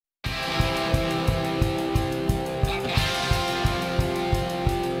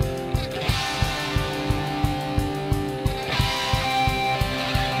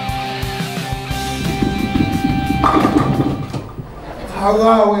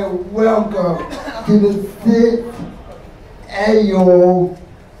Hello and welcome to the 6th annual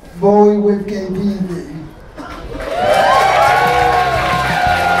Bowling with KPeasey.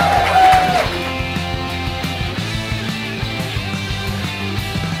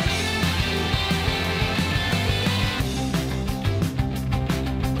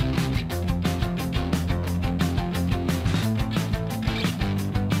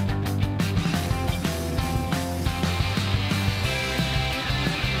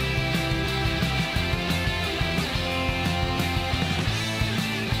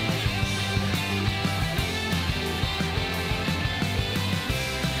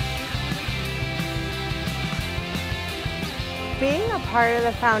 Being a part of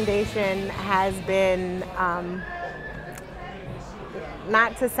the foundation has been,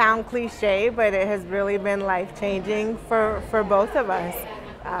 not to sound cliche, but it has really been life-changing for both of us.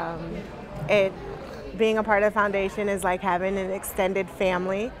 Being a part of the foundation is like having an extended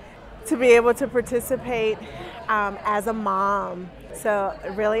family. To be able to participate as a mom, so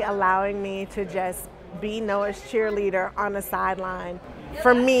really allowing me to just be Noah's cheerleader on the sideline.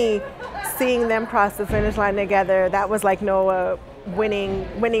 For me, seeing them cross the finish line together, that was like Noah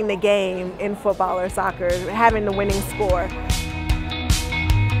winning the game in football or soccer, having the winning score.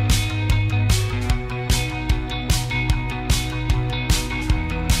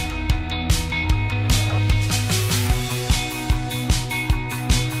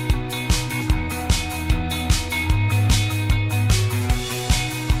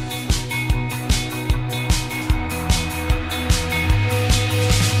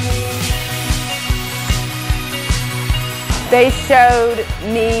 They showed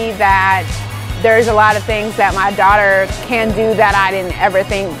me that there's a lot of things that my daughter can do that I didn't ever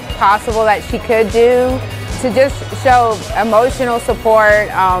think possible that she could do. To just show emotional support,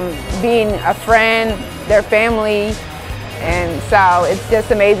 being a friend, their family, and so it's just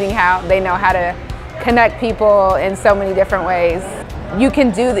amazing how they know how to connect people in so many different ways. You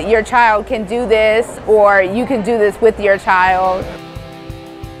can do that, your child can do this, or you can do this with your child.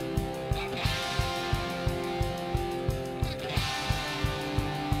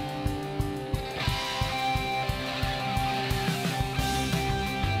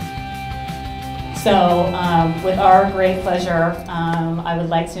 So with our great pleasure, I would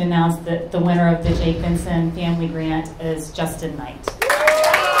like to announce that the winner of the Jake Benson Family Grant is Justin Knight.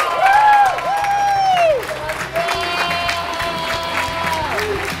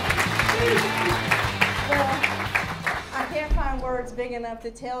 I can't find words big enough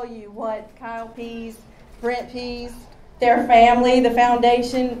to tell you what Kyle Pease, Brent Pease, their family, the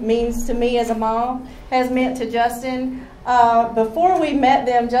foundation means to me as a mom, has meant to Justin. Before we met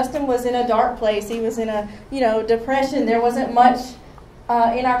them, Justin was in a dark place. He was in a, depression. There wasn't much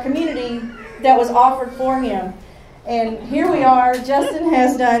in our community that was offered for him. And here we are. Justin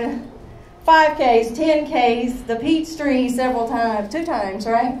has done 5Ks, 10Ks, the Peachtree several times, 2 times,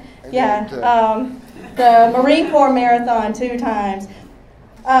 right? Yeah. The Marine Corps Marathon 2 times.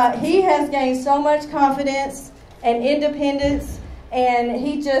 He has gained so much confidence and independence, and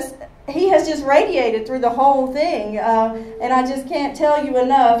he has just radiated through the whole thing, and I just can't tell you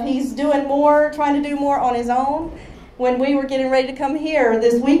enough. He's doing more, trying to do more on his own. When we were getting ready to come here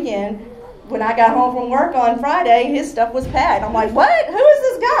this weekend, when I got home from work on Friday, his stuff was packed. I'm like, what? Who is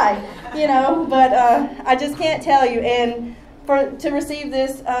this guy? But I just can't tell you. And to receive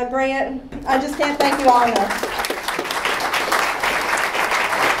this grant, I just can't thank you all enough.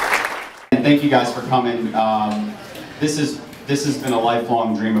 And thank you guys for coming. This has been a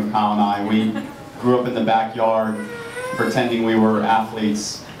lifelong dream of Kyle and I. We grew up in the backyard pretending we were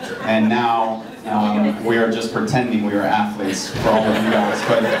athletes, and now we are just pretending we are athletes for all of you guys.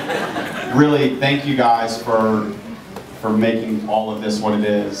 But really, thank you guys for making all of this what it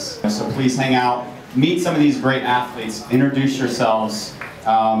is. So please hang out, meet some of these great athletes, introduce yourselves,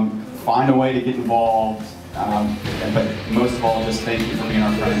 find a way to get involved, but most of all, just thank you for being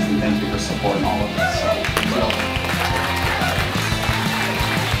our friends and thank you for supporting all of us. So,